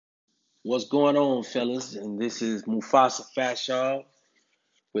What's going on, fellas? And this is Mufasa Fashaw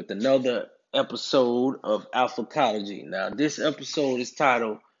with another episode of Alphacology. Now, this episode is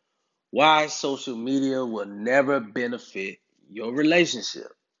titled Why Social Media Will Never Benefit Your Relationship.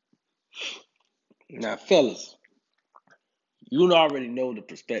 Now, fellas, you already know the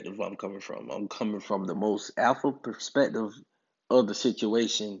perspective I'm coming from. I'm coming from the most alpha perspective of the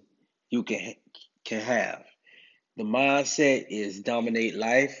situation you can have. The mindset is dominate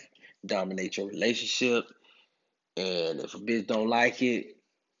life, dominate your relationship, and if a bitch don't like it,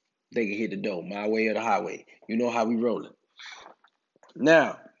 they can hit the door, my way or the highway. You know how we rolling.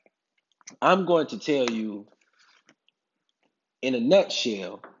 Now, I'm going to tell you in a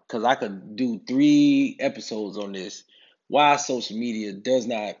nutshell, because I could do 3 episodes on this, why social media does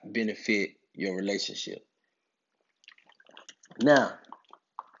not benefit your relationship. Now,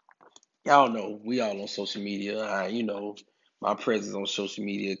 y'all know we all on social media. My presence on social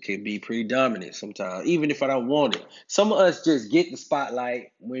media can be pretty dominant sometimes, even if I don't want it. Some of us just get the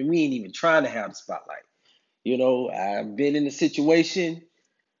spotlight when we ain't even trying to have the spotlight. I've been in a situation.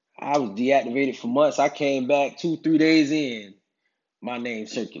 I was deactivated for months. I came back 2, 3 days in, my name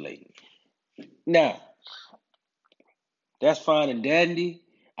circulating. Now, that's fine and dandy.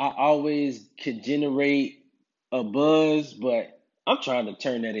 I always could generate a buzz, but I'm trying to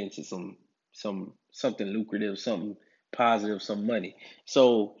turn that into something lucrative, something positive, some money.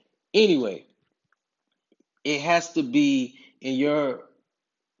 So anyway, it has to be in your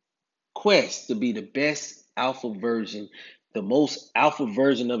quest to be the best alpha version, the most alpha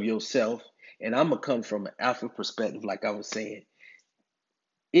version of yourself. And I'm gonna come from an alpha perspective, like I was saying.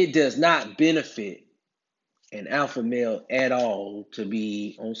 It does not benefit an alpha male at all to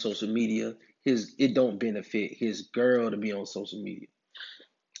be on social media. It don't benefit his girl to be on social media.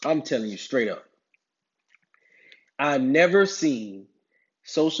 I'm telling you straight up. I've never seen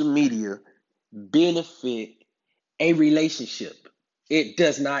social media benefit a relationship. It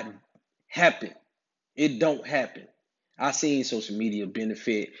does not happen. It don't happen. I've seen social media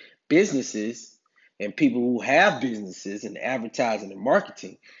benefit businesses and people who have businesses and advertising and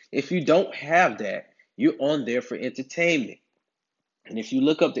marketing. If you don't have that, you're on there for entertainment. And if you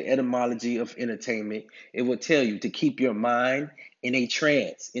look up the etymology of entertainment, it will tell you to keep your mind in a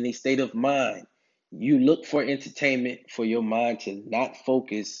trance, in a state of mind. You look for entertainment for your mind to not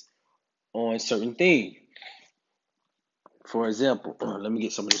focus on certain things. For example, let me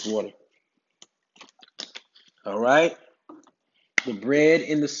get some of this water. All right. The bread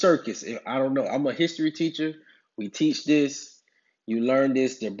in the circus. I don't know. I'm a history teacher. We teach this. You learn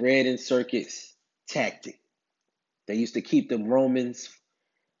this. The bread and circus tactic. They used to keep the Romans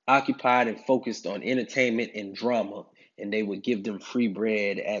occupied and focused on entertainment and drama, and they would give them free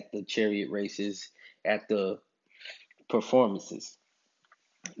bread at the chariot races, at the performances.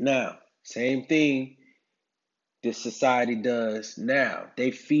 Now, same thing this society does now. They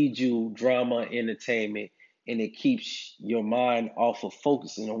feed you drama, entertainment, and it keeps your mind off of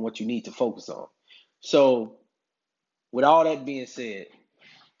focusing on what you need to focus on. So, with all that being said,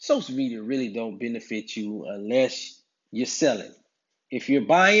 social media really don't benefit you unless you're selling. If you're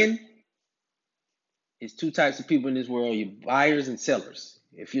buying, it's 2 types of people in this world: you buyers and sellers.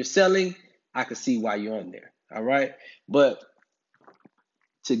 If you're selling, I can see why you're on there. All right. But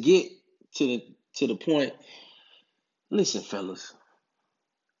to get to the point, listen, fellas,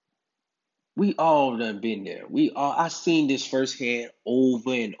 we all done been there. I seen this firsthand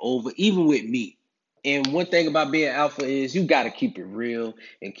over and over, even with me. And one thing about being alpha is you got to keep it real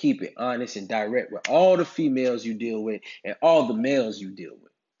and keep it honest and direct with all the females you deal with and all the males you deal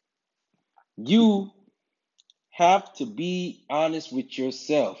with. You have to be honest with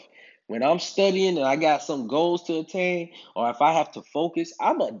yourself. When I'm studying and I got some goals to attain, or if I have to focus,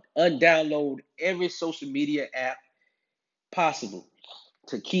 I'm going to undownload every social media app possible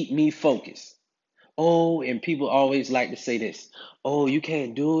to keep me focused. Oh, and people always like to say this. Oh, you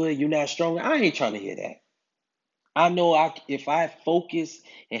can't do it. You're not strong. I ain't trying to hear that. I know if I focus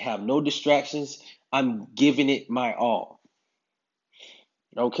and have no distractions, I'm giving it my all.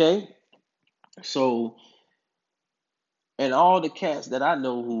 Okay? So, and all the cats that I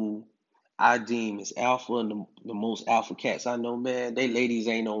know who I deem as alpha and the most alpha cats I know, man, they ladies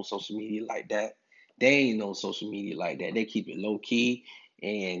ain't on social media like that. They ain't on social media like that. They keep it low key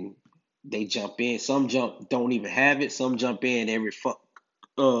and they jump in. Some jump don't even have it. Some jump in every for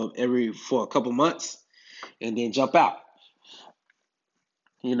a couple months and then jump out.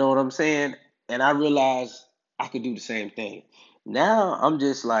 You know what I'm saying? And I realized I could do the same thing. Now I'm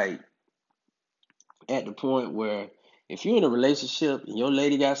just like at the point where if you're in a relationship and your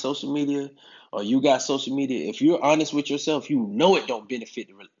lady got social media or you got social media, if you're honest with yourself, you know it don't benefit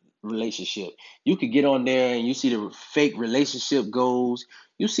relationship. You could get on there and you see the fake relationship goals.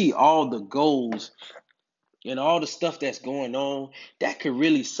 You see all the goals and all the stuff that's going on that could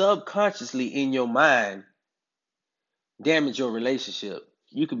really subconsciously in your mind damage your relationship.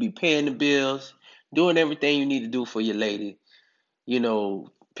 You could be paying the bills, doing everything you need to do for your lady,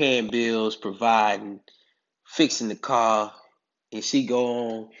 paying bills, providing, fixing the car, and she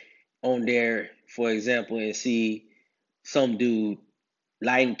go on there, for example, and see some dude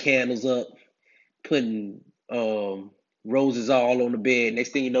lighting candles up, putting roses all on the bed. Next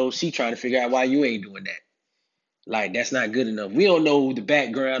thing you know, she trying to figure out why you ain't doing that. Like, that's not good enough. We don't know the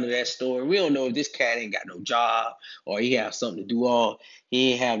background of that story. We don't know if this cat ain't got no job or he have something to do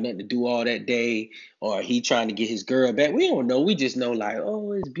he ain't have nothing to do all that day, or he trying to get his girl back. We don't know. We just know, like,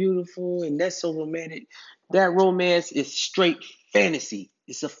 oh, it's beautiful and that's so romantic. That romance is straight fantasy.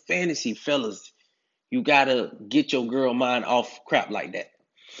 It's a fantasy, fellas. You gotta get your girl mind off crap like that.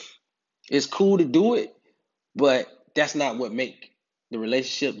 It's cool to do it, but that's not what make the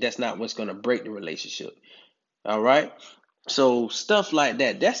relationship. That's not what's gonna break the relationship. All right. So stuff like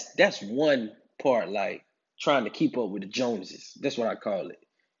that. That's one part, like trying to keep up with the Joneses. That's what I call it.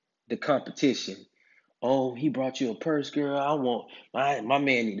 The competition. Oh, he brought you a purse, girl. I want my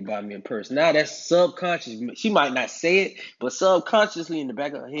man need to buy me a purse. Now that's subconscious. She might not say it, but subconsciously in the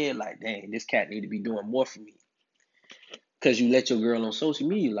back of her head, like, dang, this cat need to be doing more for me. Cause you let your girl on social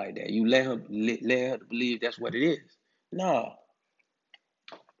media like that. You let her believe that's what it is. No.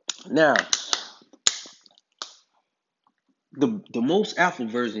 Now, the most alpha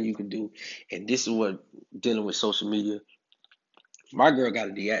version you can do, and this is what dealing with social media, my girl got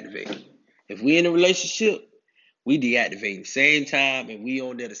to deactivate. If we in a relationship, we deactivating same time, and we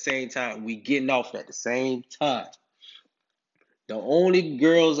on there the same time. We getting off at the same time. The only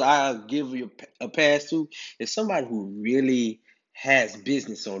girls I give you a pass to is somebody who really has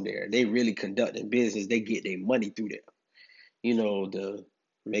business on there. They really conducting business. They get their money through there. The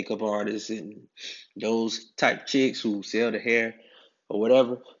makeup artists and those type chicks who sell the hair or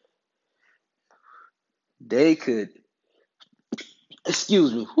whatever. They could,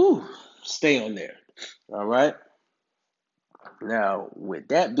 excuse me, stay on there. All right. Now, with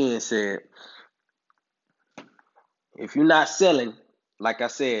that being said, if you're not selling, like I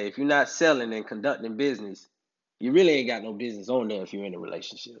said, if you're not selling and conducting business, you really ain't got no business on there if you're in a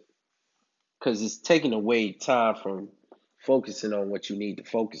relationship. Because it's taking away time from focusing on what you need to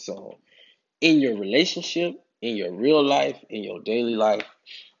focus on in your relationship, in your real life, in your daily life.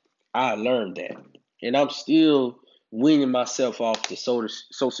 I learned that. And I'm still weaning myself off the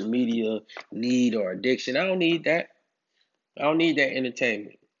social media need or addiction. I don't need that. I don't need that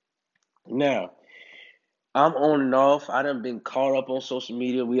entertainment. Now, I'm on and off. I done been caught up on social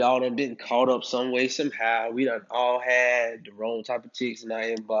media. We all done been caught up some way, somehow. We done all had the wrong type of chicks in our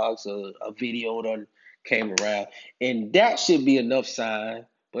inbox. A video done came around. And that should be enough sign.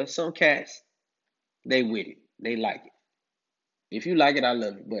 But some cats, they with it. They like it. If you like it, I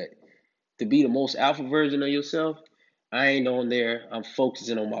love it. But to be the most alpha version of yourself, I ain't on there. I'm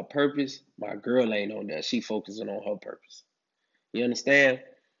focusing on my purpose. My girl ain't on there. She focusing on her purpose. You understand?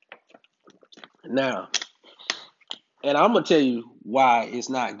 Now, and I'm gonna tell you why it's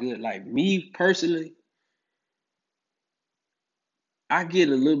not good. Like me personally, I get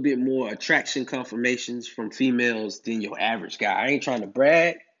a little bit more attraction confirmations from females than your average guy. I ain't trying to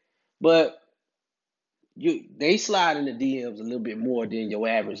brag, but they slide in the DMs a little bit more than your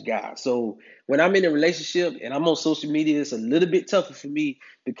average guy. So when I'm in a relationship and I'm on social media, it's a little bit tougher for me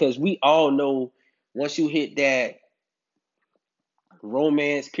because we all know once you hit that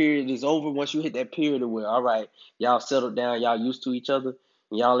romance period is over, once you hit that period of where, all right, y'all settled down, y'all used to each other,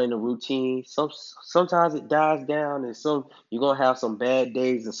 and y'all in a routine. Sometimes it dies down, and you're gonna have some bad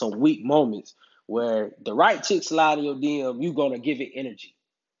days and some weak moments where the right chick slide in your DM, you're gonna give it energy.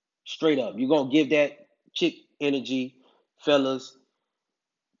 Straight up. You're gonna give that chick energy, fellas.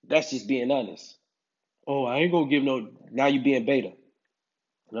 That's just being honest. Oh, I ain't gonna give no, now you being beta.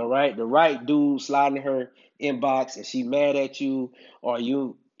 All right, the right dude sliding her inbox and she mad at you, or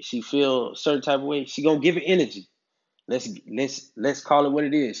she feel a certain type of way. She gonna give it energy. Let's call it what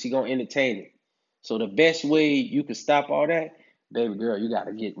it is. She gonna entertain it. So the best way you can stop all that, baby girl, you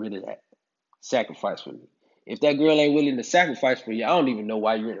gotta get rid of that. Sacrifice for me. If that girl ain't willing to sacrifice for you, I don't even know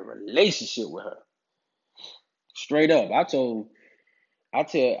why you're in a relationship with her. Straight up, I tell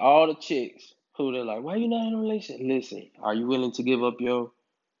all the chicks who they're like, why you not in a relationship? Listen, are you willing to give up your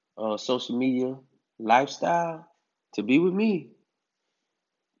social media lifestyle to be with me?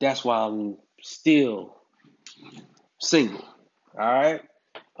 That's why I'm still single. All right.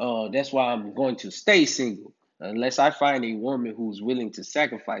 That's why I'm going to stay single Unless I find a woman who's willing to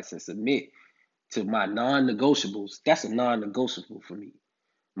sacrifice and submit to my non-negotiables, that's a non-negotiable for me.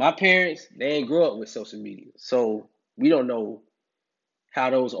 My parents, they ain't grow up with social media, so we don't know how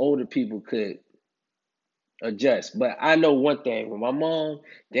those older people could adjust. But I know one thing: when my mom,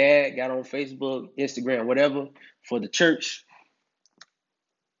 dad got on Facebook, Instagram, whatever, for the church,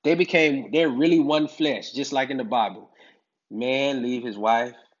 they're really one flesh, just like in the Bible. Man leave his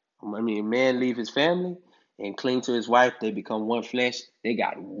wife, man leave his family and cling to his wife. They become one flesh. They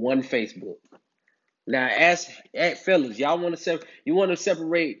got one Facebook. Now, as fellas, y'all want to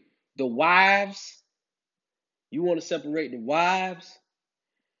separate the wives. You want to separate the wives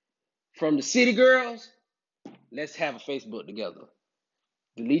from the city girls. Let's have a Facebook together.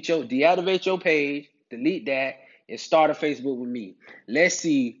 Deactivate your page, delete that, and start a Facebook with me. Let's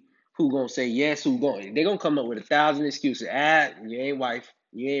see who gonna say yes, who going. They're gonna come up with 1,000 excuses. You ain't wife,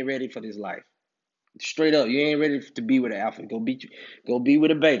 you ain't ready for this life. Straight up, you ain't ready to be with an alpha. Go be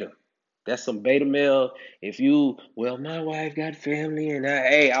with a beta. That's some beta male. My wife got family, and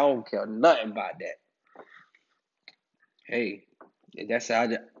I don't care nothing about that. Hey, that's how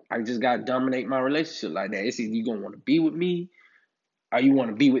I just gotta dominate my relationship like that. It's either you gonna want to be with me or you want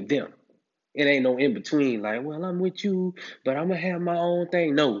to be with them. It ain't no in between. Like, well, I'm with you, but I'm gonna have my own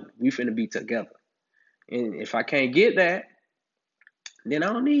thing. No, we finna be together. And if I can't get that, then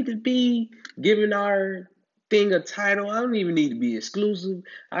I don't need to be giving our thing a title. I don't even need to be exclusive.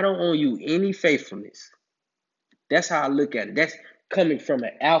 I don't owe you any faithfulness. That's how I look at it. That's coming from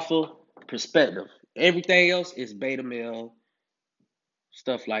an alpha perspective. Everything else is beta male,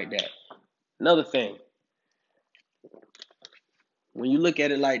 stuff like that. Another thing, when you look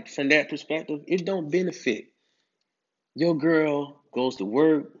at it like from that perspective, it don't benefit. Your girl goes to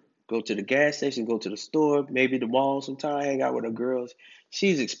work, go to the gas station, go to the store, maybe the mall sometime, hang out with her girls.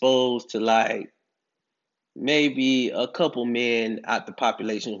 She's exposed to like maybe a couple men out the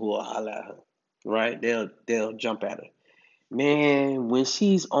population who will holler at her, right? They'll jump at her. Man, when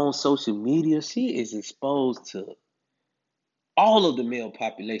she's on social media, she is exposed to all of the male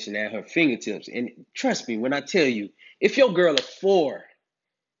population at her fingertips. And trust me when I tell you, if your girl is four,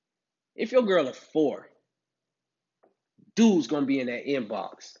 dude's gonna be in that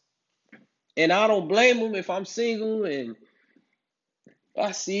inbox. And I don't blame him if I'm single and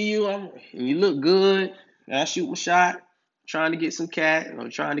I see you, and you look good, and I shoot my shot, trying to get some cat or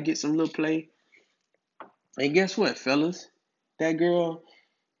trying to get some little play. And guess what, fellas? That girl,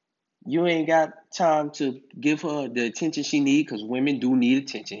 you ain't got time to give her the attention she need because women do need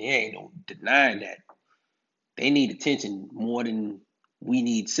attention. There ain't no denying that. They need attention more than we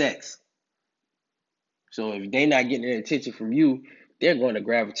need sex. So if they not getting their attention from you, they're going to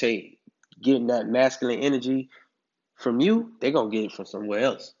gravitate, getting that masculine energy from you. They're going to get it from somewhere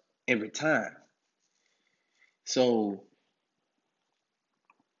else every time. So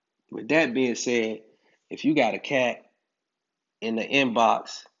with that being said, if you got a cat in the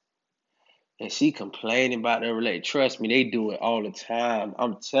inbox and she complaining about their relationship, trust me, they do it all the time.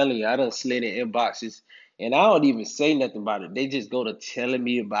 I'm telling you, I done slid in inboxes and I don't even say nothing about it. They just go to telling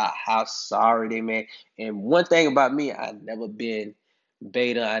me about how sorry they man. And one thing about me, I never been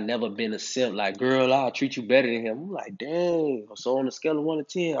beta. I never been a simp. Like, girl, I'll treat you better than him. I'm like, dang. So on a scale of 1 to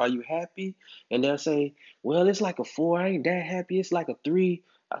 10, are you happy? And they'll say, well, it's like a 4. I ain't that happy. It's like a 3.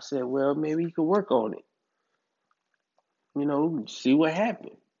 I said, well, maybe you could work on it. See what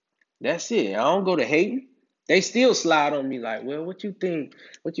happened. That's it. I don't go to hating. They still slide on me like, well, what you think?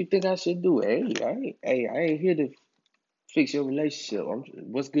 What you think I should do? I ain't here to fix your relationship.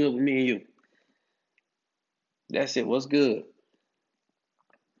 What's good with me and you? That's it. What's good?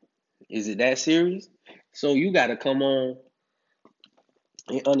 Is it that serious? So you got to come on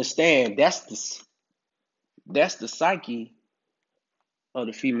and understand that's the psyche of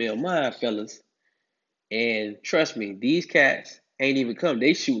the female mind, fellas. And trust me, these cats ain't even come.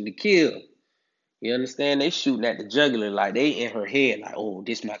 They shooting to kill. You understand? They shooting at the jugular like they in her head. Like, oh,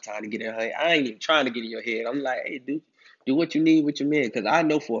 this my time to get in her head. I ain't even trying to get in your head. I'm like, hey, do what you need with your man. Because I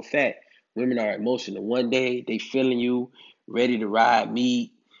know for a fact women are emotional. One day they feeling you, ready to ride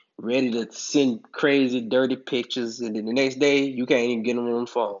meat, ready to send crazy, dirty pictures, and then the next day you can't even get them on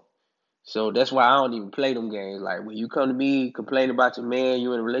the phone. So that's why I don't even play them games. Like when you come to me, complain about your man,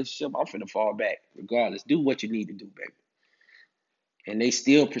 you in a relationship, I'm finna fall back. Regardless, do what you need to do, baby. And they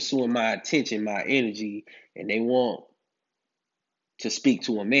still pursuing my attention, my energy, and they want to speak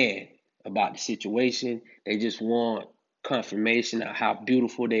to a man about the situation. They just want confirmation of how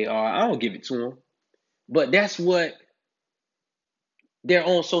beautiful they are. I don't give it to them. But that's what they're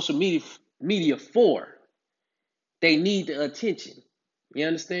on social media for. They need the attention. You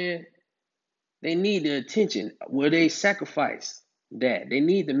understand? They need the attention. Will they sacrifice that? They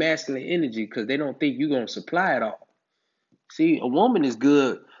need the masculine energy because they don't think you're going to supply it all. See, a woman is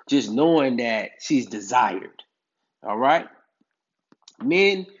good just knowing that she's desired. All right?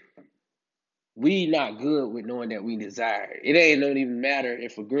 Men, we not good with knowing that we desire. It ain't don't even matter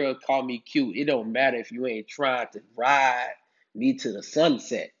if a girl call me cute. It don't matter if you ain't trying to ride me to the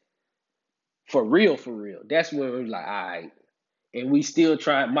sunset. For real, for real. That's when we're like, all right. And we still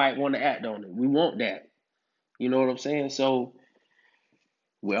might want to act on it. We want that. You know what I'm saying? So,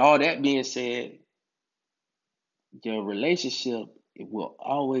 with all that being said, your relationship, it will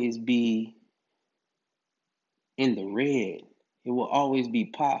always be in the red. It will always be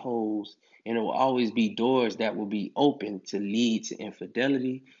potholes, and it will always be doors that will be open to lead to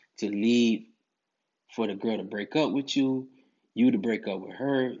infidelity, to lead for the girl to break up with you to break up with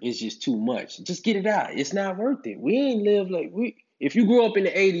her. It's just too much. Just get it out. It's not worth it. We ain't live like we. If you grew up in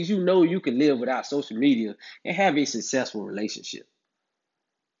the 80s, you know you can live without social media and have a successful relationship.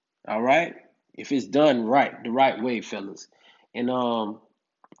 All right? If it's done right, the right way, fellas. And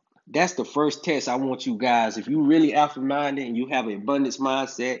that's the first test I want you guys. If you really alpha minded and you have an abundance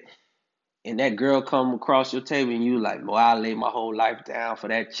mindset, and that girl come across your table and you like, boy, I lay my whole life down for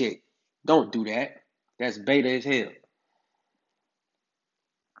that chick. Don't do that. That's beta as hell.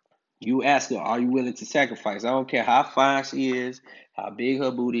 You ask her, are you willing to sacrifice? I don't care how fine she is, how big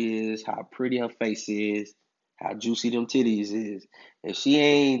her booty is, how pretty her face is, how juicy them titties is. If she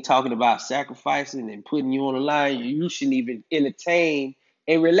ain't talking about sacrificing and putting you on the line, you shouldn't even entertain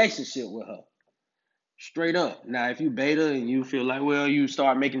a relationship with her. Straight up. Now, if you beta and you feel like, well, you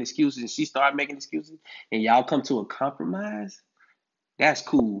start making excuses and she start making excuses and y'all come to a compromise, that's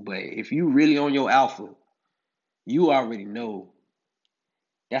cool. But if you really on your alpha, you already know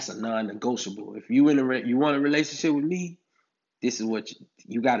that's a non-negotiable. If you want a relationship with me, this is what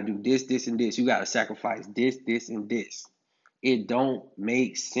you got to do. This, and this. You got to sacrifice this, and this. It don't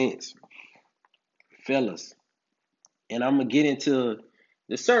make sense, fellas. And I'm gonna get into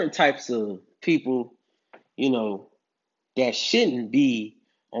the certain types of people, you know, that shouldn't be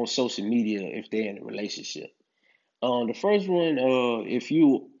on social media if they're in a relationship. The first one, if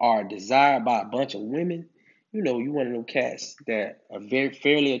you are desired by a bunch of women, you know, you one of them cats that are very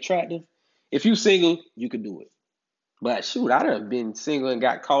fairly attractive. If you single, you could do it. But shoot, I done been single and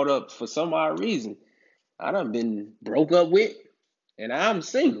got caught up for some odd reason. I done been broke up with, and I'm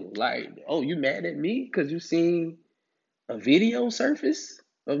single. Like, oh, you mad at me because you seen a video surface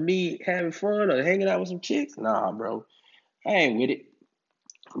of me having fun or hanging out with some chicks? Nah, bro, I ain't with it.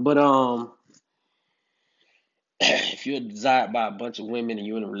 But if you're desired by a bunch of women and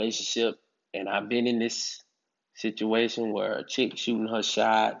you're in a relationship, and I've been in this situation where a chick shooting her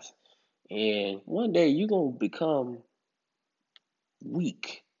shots, and one day you're gonna become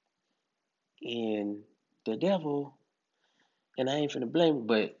weak, and the devil, and I ain't finna blame it,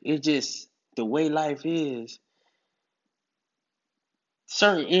 but it's just the way life is.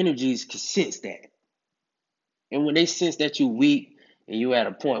 Certain energies can sense that, and when they sense that you weak and you at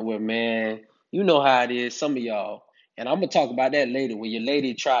a point where, man, you know how it is. Some of y'all, and I'm gonna talk about that later. When your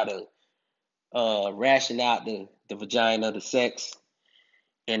lady try to ration out the vagina, the sex,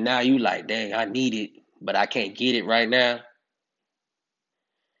 and now you like, dang, I need it, but I can't get it right now,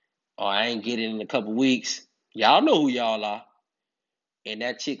 or I ain't get it in a couple weeks. Y'all know who y'all are. And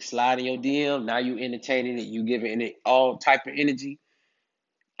that chick sliding your DM, now you entertaining it, you giving it all type of energy.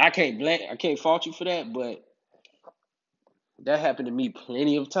 I can't fault you for that, but that happened to me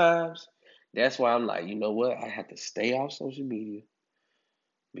plenty of times. That's why I'm like, you know what? I have to stay off social media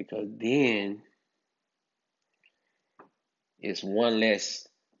because then it's one less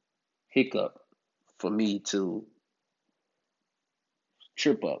hiccup for me to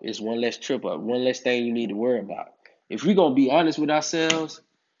trip up. It's one less trip up, one less thing you need to worry about. If we're gonna be honest with ourselves,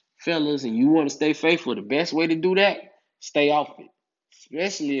 fellas, and you want to stay faithful, the best way to do that, stay off it.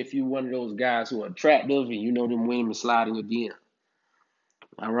 Especially if you're one of those guys who are attractive and you know them women sliding your DM.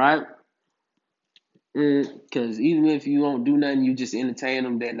 All right? Because even if you don't do nothing, you just entertain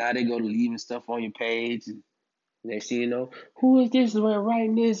them, that now they go to leaving stuff on your page. And next thing you know, who is this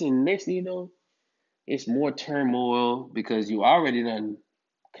writing this? And next thing you know, it's more turmoil because you already done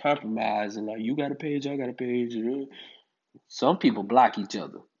compromised and like, you got a page, I got a page. Some people block each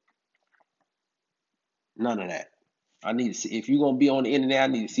other. None of that. I need to see if you're gonna be on the internet. I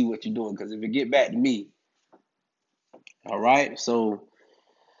need to see what you're doing because if it get back to me, all right. So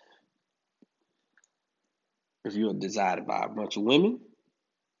if you're desired by a bunch of women,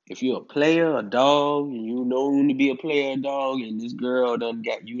 if you're a player, a dog, and you known to be a player, a dog, and this girl done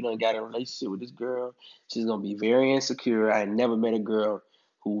got a relationship with this girl, she's gonna be very insecure. I had never met a girl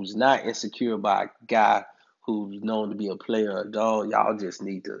who's not insecure by a guy who's known to be a player or a dog, y'all just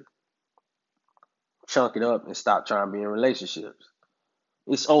need to chunk it up and stop trying to be in relationships.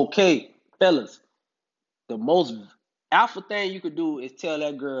 It's okay, fellas. The most alpha thing you could do is tell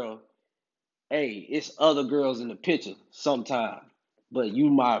that girl, hey, it's other girls in the picture sometime, but you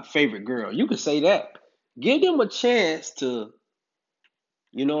my favorite girl. You could say that. Give them a chance to,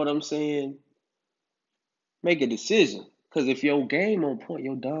 you know what I'm saying, make a decision. Because if your game on point,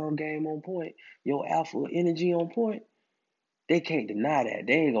 your dom game on point, your alpha energy on point, they can't deny that.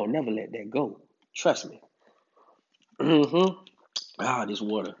 They ain't gonna never let that go. Trust me. This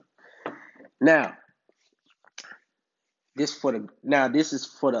water. Now, this is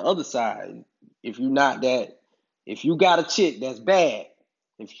for the other side. If you not that, if you got a chick that's bad,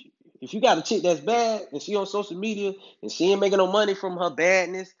 if if you got a chick that's bad and she on social media and she ain't making no money from her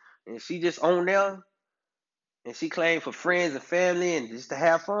badness and she just on there and she claim for friends and family and just to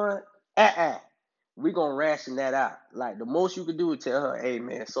have fun, we gonna ration that out. Like the most you can do is tell her, hey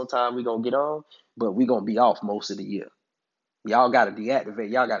man, sometime we gonna get on, but we gonna be off most of the year. Y'all gotta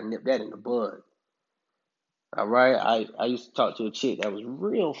deactivate, y'all gotta nip that in the bud. All right. I used to talk to a chick that was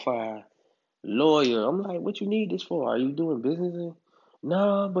real fine, lawyer. I'm like, what you need this for? Are you doing business?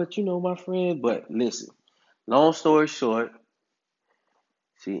 Nah, but you know my friend. But listen, long story short,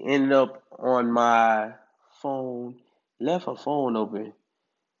 she ended up on my phone, left her phone open,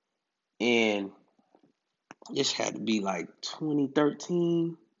 and this had to be like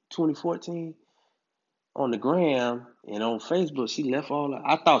 2013, 2014 on the gram and on Facebook. She left all that.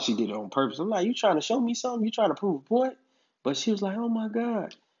 I thought she did it on purpose. I'm like, you trying to show me something? You trying to prove a point? But she was like, oh my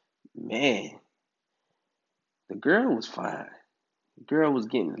God, man, the girl was fine. The girl was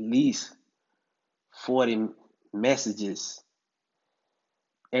getting at least 40 messages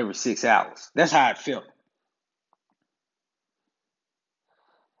every 6 hours. That's how it felt.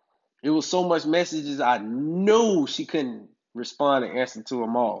 It was so much messages I knew she couldn't respond and answer to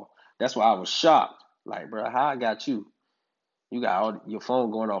them all. That's why I was shocked. Like, bro, how I got you? You got all your phone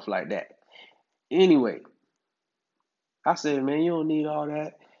going off like that. Anyway, I said, man, you don't need all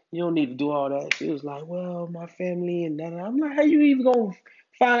that. You don't need to do all that. She was like, well, my family and that. I'm like, how you even gonna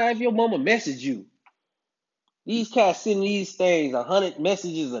find out if your mama messaged you? These cats sending these things 100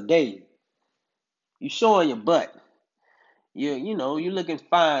 messages a day. You showing your butt. You looking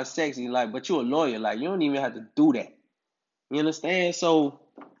fine, sexy, like, but you're a lawyer, like you don't even have to do that. You understand? So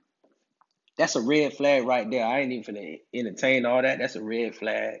that's a red flag right there. I ain't even finna entertain all that. That's a red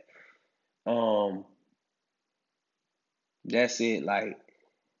flag. Um, that's it. Like,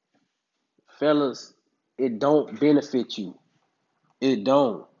 fellas, it don't benefit you. It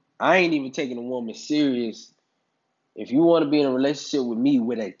don't. I ain't even taking a woman serious. If you want to be in a relationship with me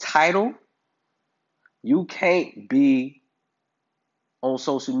with a title, you can't be on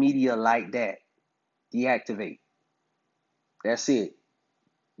social media like that. Deactivate. That's it.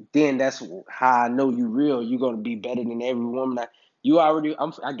 Then that's how I know you real. You're gonna be better than every woman. I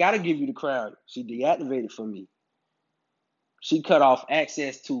gotta give you the crown. She deactivated for me. She cut off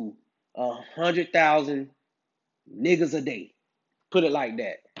access to 100,000 niggas a day. Put it like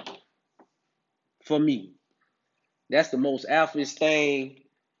that. For me, that's the most alphast thing.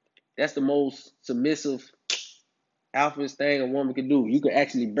 That's the most submissive alphast thing a woman can do. You can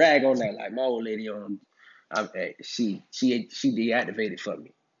actually brag on that, like my old lady on. She deactivated for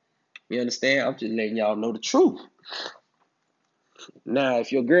me. You understand? I'm just letting y'all know the truth. Now,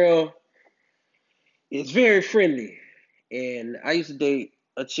 if your girl is very friendly, and I used to date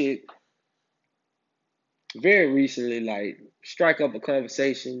a chick very recently, like strike up a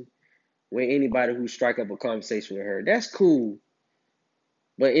conversation with anybody who strike up a conversation with her. That's cool,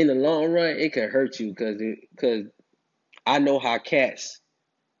 but in the long run, it can hurt you because I know how cats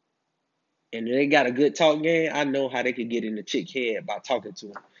and they got a good talk game. I know how they could get in the chick head by talking to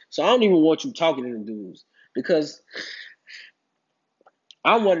them. So I don't even want you talking to the dudes because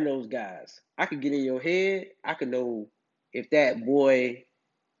I'm one of those guys. I could get in your head. I could know if that boy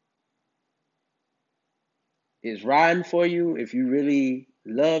is riding for you, if you really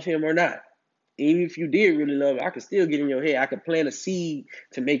love him or not. Even if you did really love him, I could still get in your head. I could plant a seed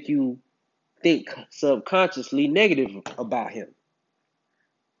to make you think subconsciously negative about him.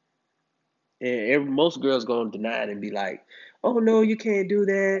 And most girls gonna deny it and be like, "Oh no, you can't do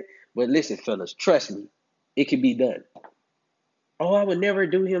that." But listen, fellas, trust me, it can be done. Oh, I would never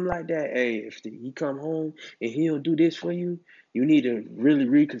do him like that. Hey, if he come home and he'll do this for you, you need to really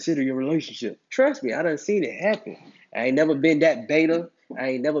reconsider your relationship. Trust me, I done seen it happen. I ain't never been that beta. I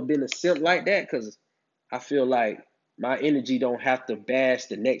ain't never been a simp like that because I feel like my energy don't have to bash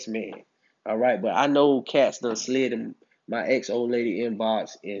the next man. All right, but I know cats done slid my ex old lady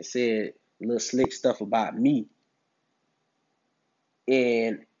inbox and said little slick stuff about me,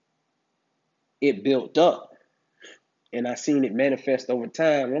 and it built up, and I seen it manifest over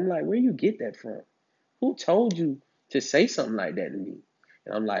time. I'm like, where you get that from? Who told you to say something like that to me?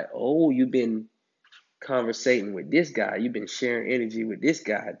 And I'm like, oh, you've been conversating with this guy. You've been sharing energy with this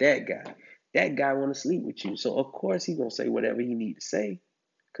guy, that guy. That guy want to sleep with you. So of course he gonna say whatever he need to say,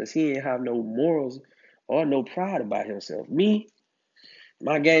 because he ain't have no morals or no pride about himself. Me,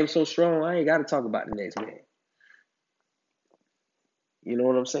 my game's so strong, I ain't got to talk about the next man. You know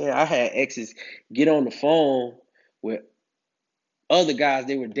what I'm saying? I had exes get on the phone with other guys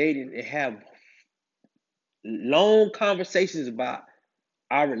they were dating and have long conversations about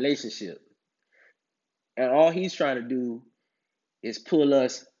our relationship. And all he's trying to do is pull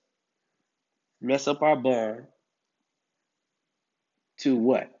us, mess up our bond to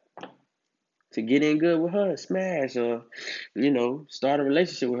what? To get in good with her, smash, or, start a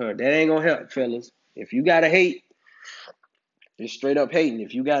relationship with her. That ain't gonna help, fellas. If you gotta hate, just straight up hating.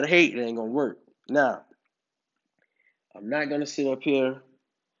 If you gotta hate, it ain't gonna work. Now, I'm not gonna sit up here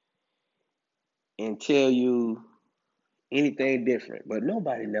and tell you anything different, but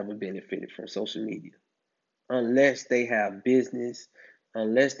nobody never benefited from social media unless they have business,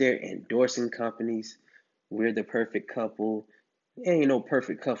 unless they're endorsing companies. We're the perfect couple. It ain't no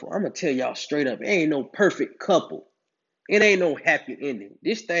perfect couple. I'm gonna tell y'all straight up, it ain't no perfect couple. It ain't no happy ending.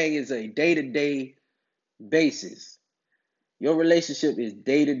 This thing is a day-to-day basis. Your relationship is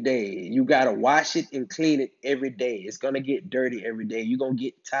day to day. You gotta wash it and clean it every day. It's gonna get dirty every day. You're gonna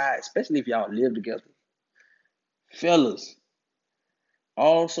get tired, especially if y'all live together. Fellas,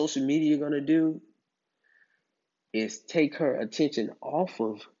 all social media gonna do is take her attention off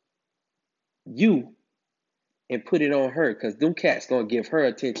of you and put it on her, because them cats gonna give her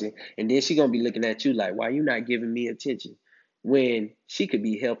attention, and then she gonna be looking at you like, why you not giving me attention when she could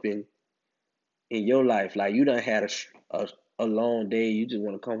be helping in your life? Like, you done had a long day, you just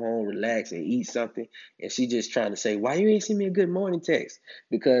want to come home, relax, and eat something, and she just trying to say, why you ain't send me a good morning text?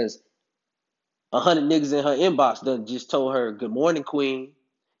 Because 100 niggas in her inbox done just told her, good morning, queen,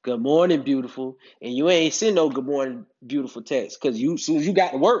 good morning, beautiful, and you ain't send no good morning, beautiful text, because soon as you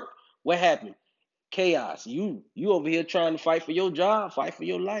got to work, what happened? Chaos. You over here trying to fight for your job, fight for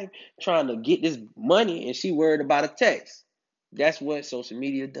your life, trying to get this money, and she worried about a text. That's what social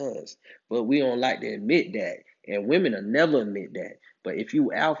media does. But we don't like to admit that. And women will never admit that. But if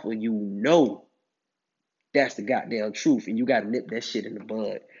you alpha, you know that's the goddamn truth. And you gotta nip that shit in the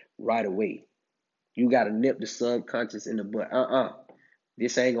bud right away. You gotta nip the subconscious in the bud.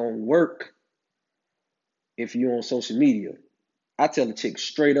 This ain't gonna work if you on social media. I tell the chick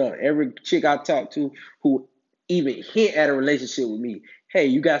straight up, every chick I talk to who even hint at a relationship with me, hey,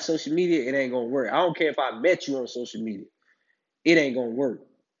 you got social media, it ain't gonna work. I don't care if I met you on social media, it ain't gonna work.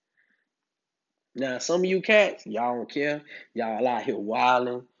 Now, some of you cats, y'all don't care. Y'all out here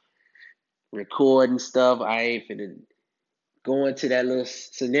wilding, recording stuff. I ain't finna go into that little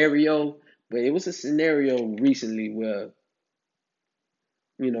scenario, but it was a scenario recently where,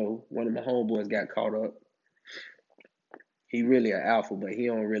 one of my homeboys got caught up. He really an alpha, but he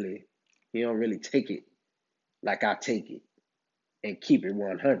don't really take it like I take it and keep it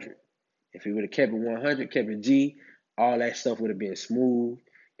 100. If he would have kept it 100, kept it G, all that stuff would have been smooth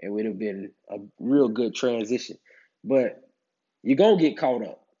and would have been a real good transition. But you're going to get caught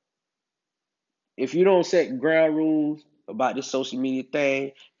up. If you don't set ground rules about this social media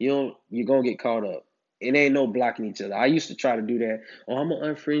thing, you're going to get caught up. It ain't no blocking each other. I used to try to do that. Oh, I'm going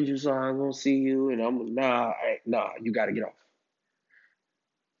to unfriend you so I'm going to see you. And nah, you got to get off.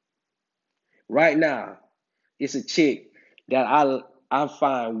 Right now, it's a chick that I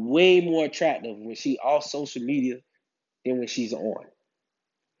find way more attractive when she off social media than when she's on.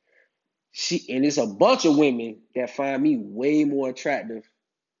 And it's a bunch of women that find me way more attractive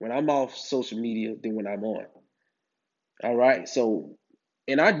when I'm off social media than when I'm on. All right. So,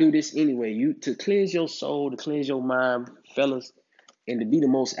 and I do this anyway. You to cleanse your soul, to cleanse your mind, fellas, and to be the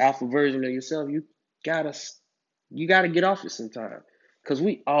most alpha version of yourself, gotta you gotta get off it sometime. Cause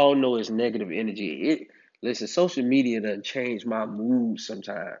we all know it's negative energy. Listen, social media done change my mood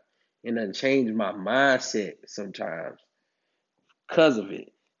sometimes. It done change my mindset sometimes because of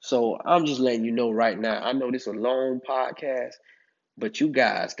it. So I'm just letting you know right now. I know this is a long podcast, but you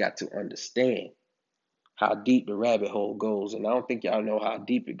guys got to understand how deep the rabbit hole goes. And I don't think y'all know how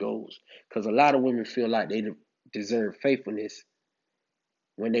deep it goes. Because a lot of women feel like they deserve faithfulness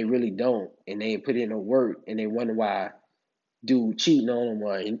when they really don't. And they ain't put in no work. And they wonder why dude cheating on them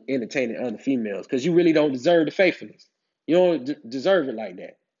or entertaining other females. Because you really don't deserve the faithfulness. You don't deserve it like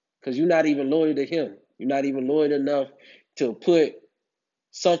that. Because you're not even loyal to him. You're not even loyal enough to put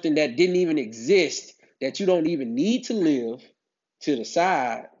something that didn't even exist, that you don't even need to live, to the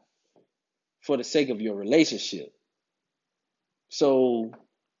side for the sake of your relationship. So,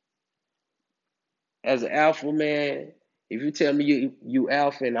 as an alpha man, if you tell me you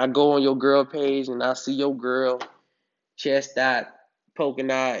alpha and I go on your girl page and I see your girl chest out, poking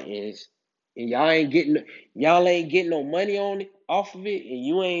out, and y'all ain't getting no money on it off of it, and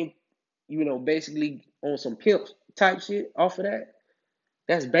you ain't basically on some pimp type shit off of that.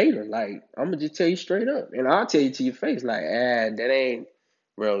 That's beta. Like, I'm gonna just tell you straight up, and I'll tell you to your face, like, that ain't,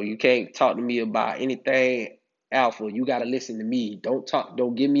 bro. You can't talk to me about anything alpha. You gotta listen to me.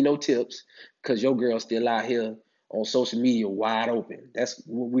 Don't give me no tips, cause your girl's still out here on social media wide open. That's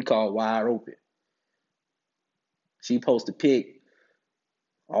what we call wide open. She posts a pic,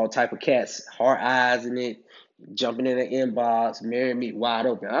 all type of cats, heart eyes in it, jumping in the inbox, marry me wide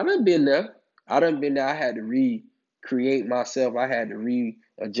open. I done been there. I had to recreate myself. I had to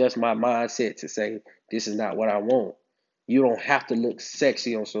readjust my mindset to say, this is not what I want. You don't have to look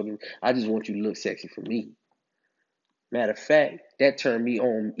sexy on something. I just want you to look sexy for me. Matter of fact, that turned me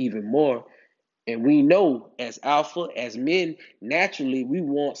on even more. And we know as alpha, as men, naturally we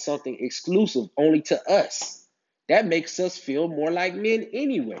want something exclusive only to us. That makes us feel more like men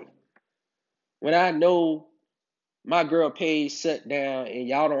anyway. When I know my girl Paige shut down and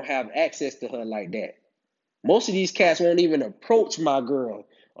y'all don't have access to her like that. Most of these cats won't even approach my girl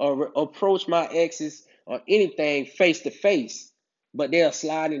or approach my exes or anything face to face, but they'll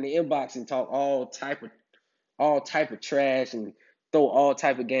slide in the inbox and talk all type of trash and throw all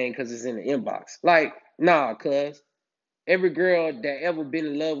type of game because it's in the inbox. Like, nah, cuz every girl that ever been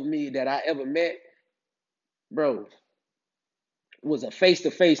in love with me that I ever met, bro, was a face to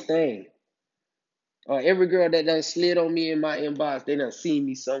face thing. Or every girl that done slid on me in my inbox, they done seen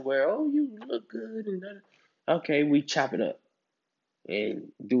me somewhere. Oh, you look good, and okay, we chop it up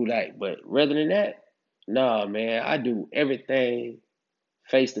and do that. But rather than that, nah, man, I do everything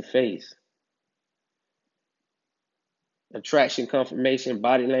face to face. Attraction, confirmation,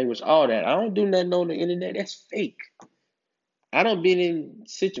 body language, all that. I don't do nothing on the internet. That's fake. I done been in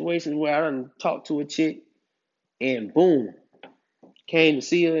situations where I done talked to a chick and boom, came to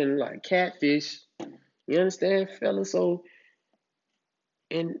see her and like catfish. You understand, fellas? So,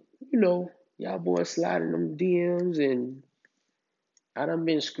 and y'all boys sliding them DMs, and I done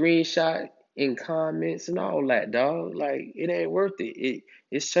been screenshot in comments and all that, dog. Like, it ain't worth it.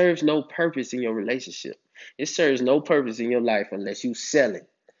 It serves no purpose in your relationship. It serves no purpose in your life unless you sell it.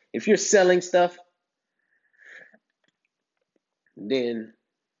 If you're selling stuff, then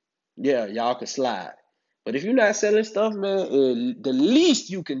yeah, y'all can slide. But if you're not selling stuff, man, the least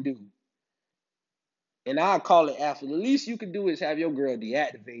you can do, and I'll call it after, the least you can do is have your girl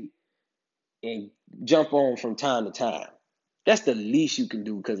deactivate and jump on from time to time. That's the least you can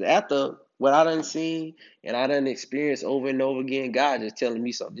do, because after what I done seen and I done experienced over and over again, God is telling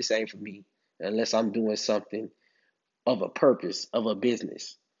me something. This ain't for me unless I'm doing something of a purpose, of a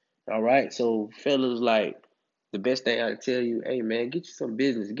business. All right. So fellas, like, the best thing I can tell you, hey man, get you some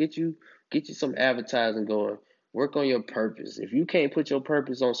business, get you some advertising going. Work on your purpose. If you can't put your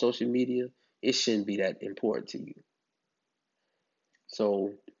purpose on social media, it shouldn't be that important to you.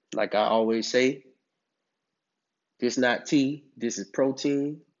 So, like I always say, this not tea, this is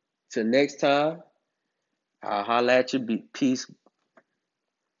protein. Till next time, I'll holler at you. Be peace,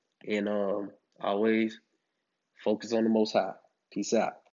 and always focus on the Most High. Peace out.